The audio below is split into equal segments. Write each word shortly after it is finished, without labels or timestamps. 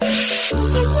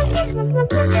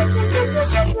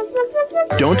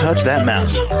Don't touch that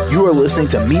mouse. You are listening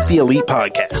to Meet the Elite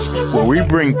Podcast, where we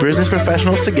bring business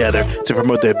professionals together to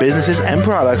promote their businesses and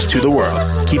products to the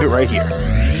world. Keep it right here.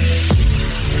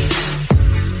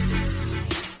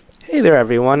 Hey there,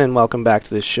 everyone, and welcome back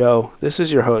to the show. This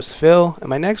is your host, Phil, and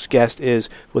my next guest is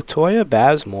Latoya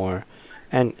Bazemore,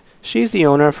 and she's the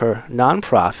owner of her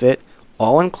nonprofit,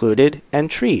 All Included and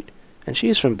Treat, and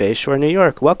she's from Bayshore, New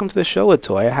York. Welcome to the show,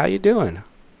 Latoya. How you doing?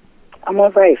 I'm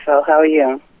all right, Phil. How are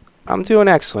you? I'm doing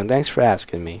excellent. Thanks for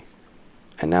asking me.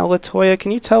 And now, Latoya,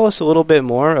 can you tell us a little bit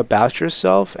more about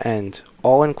yourself and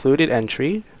All Included and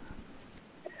Treat?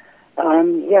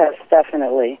 Yes,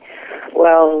 definitely.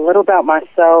 Well, a little about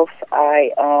myself.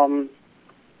 I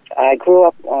grew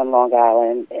up on Long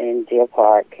Island in Deer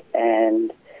Park,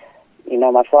 and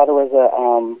my father was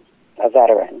a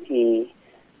veteran. He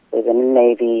was in the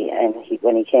Navy, and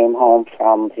when he came home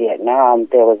from Vietnam,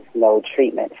 there was no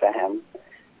treatment for him.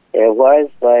 There was,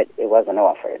 but it wasn't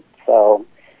offered. So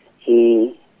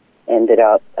he ended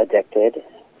up addicted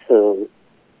to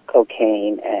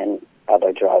cocaine and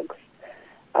other drugs.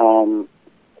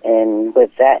 And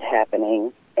with that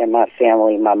happening in my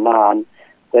family, my mom,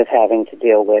 with having to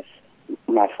deal with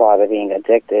my father being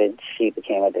addicted, she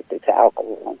became addicted to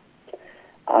alcohol.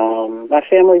 My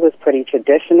family was pretty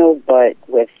traditional, but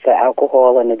with the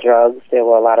alcohol and the drugs, there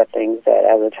were a lot of things that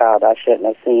as a child I shouldn't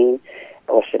have seen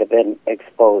or should have been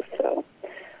exposed to.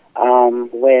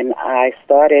 When I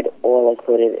started All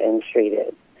Included and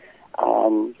Treated,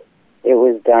 it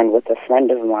was done with a friend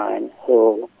of mine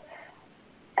who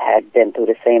had been through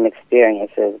the same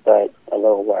experiences, but a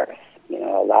little worse,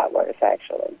 a lot worse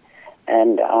actually.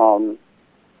 And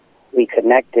we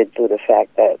connected through the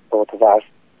fact that both of our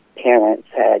parents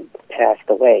had passed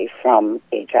away from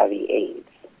HIV/AIDS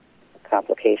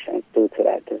complications due to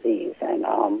that disease.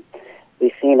 And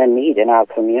we seen a need in our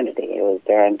community. It was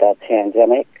during the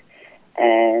pandemic,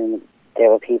 and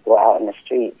there were people out in the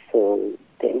streets who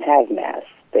didn't have masks.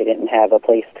 They didn't have a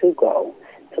place to go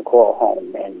to call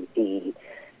home and be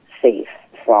safe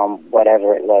from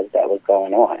whatever it was that was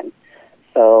going on.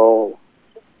 So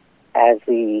as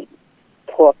we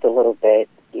talked a little bit,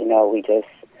 we just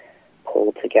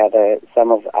pulled together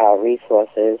some of our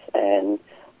resources, and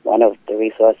one of the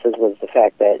resources was the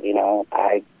fact that,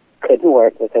 I couldn't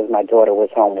work because my daughter was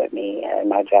home with me, and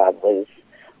my job was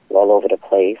all over the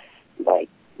place, like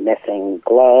missing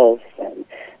gloves and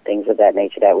things of that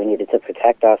nature that we needed to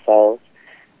protect ourselves.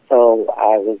 So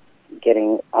I was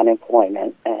getting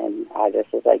unemployment, and I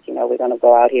just was like, we're going to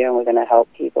go out here and we're going to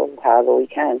help people however we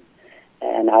can.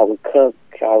 And I would cook,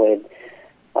 I would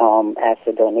ask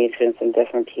for donations from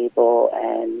different people,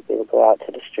 and we would go out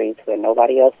to the streets where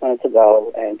nobody else wanted to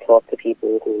go and talk to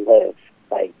people who live,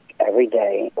 like, every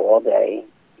day,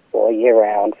 all year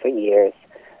round, for years,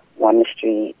 on the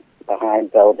street,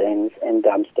 behind buildings, in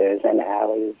dumpsters, in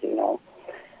alleys,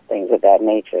 things of that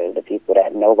nature, the people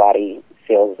that nobody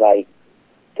feels like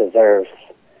deserves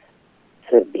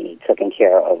to be taken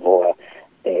care of, or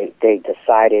they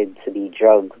decided to be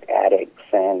drug addicts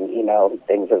and,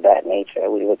 things of that nature.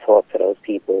 We would talk to those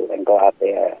people and go out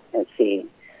there and see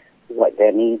what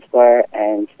their needs were,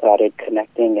 and started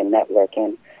connecting and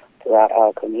networking throughout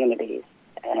our communities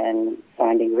and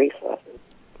finding resources.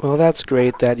 Well, that's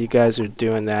great that you guys are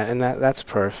doing that, and that's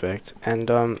perfect. And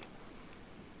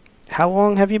how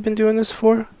long have you been doing this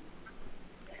for?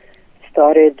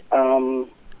 Started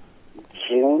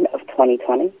June of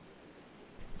 2020.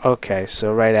 Okay,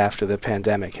 so right after the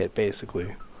pandemic hit,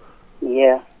 basically.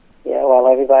 Yeah, while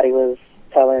everybody was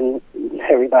telling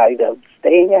everybody to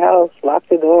stay in your house, lock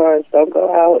the doors, don't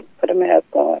go out, put a mask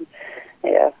on.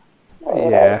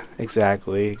 Yeah,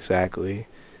 exactly.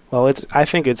 Well, I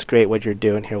think it's great what you're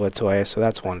doing here, Latoya, so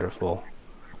that's wonderful.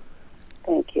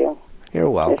 Thank you. You're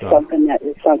welcome.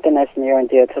 It's something that's near and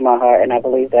dear to my heart, and I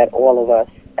believe that all of us,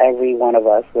 every one of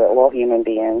us, we're all human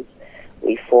beings.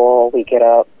 We fall, we get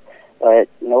up, but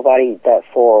nobody that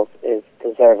falls is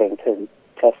deserving to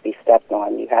just be stepped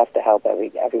on. You have to help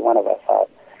every one of us up.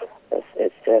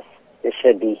 It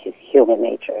should be human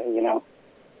nature,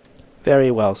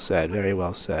 Very well said.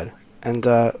 And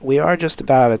we are just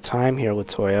about out of time here,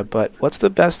 Latoya, but what's the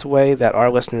best way that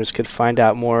our listeners could find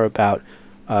out more about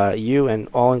you and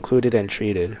All Included and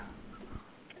Treated?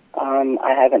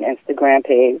 I have an Instagram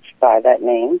page by that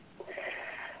name.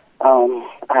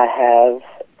 I have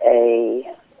a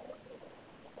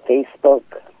Facebook,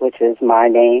 which is my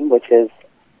name, which is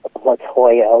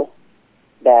Latoya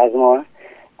Bazemore.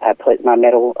 I put my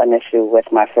middle initial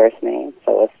with my first name,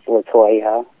 so it's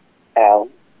Latoya L.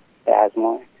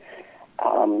 Bazemore.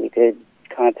 You could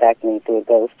contact me through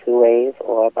those two ways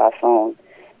or by phone,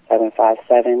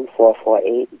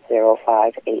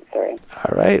 757-448-0583.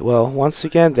 All right. Well, once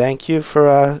again, thank you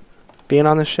for being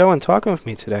on the show and talking with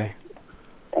me today.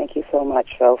 Thank you so much,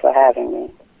 Phil, for having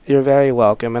me. You're very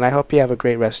welcome, and I hope you have a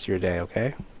great rest of your day,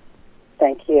 okay?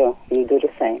 Thank you. You do the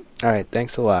same. All right.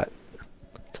 Thanks a lot.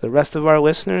 To the rest of our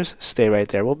listeners, stay right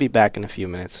there. We'll be back in a few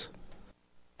minutes.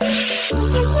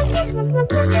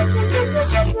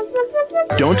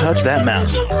 Don't touch that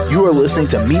mouse. You are listening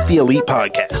to Meet the Elite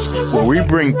Podcast, where we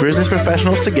bring business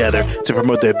professionals together to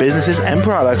promote their businesses and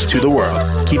products to the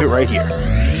world. Keep it right here.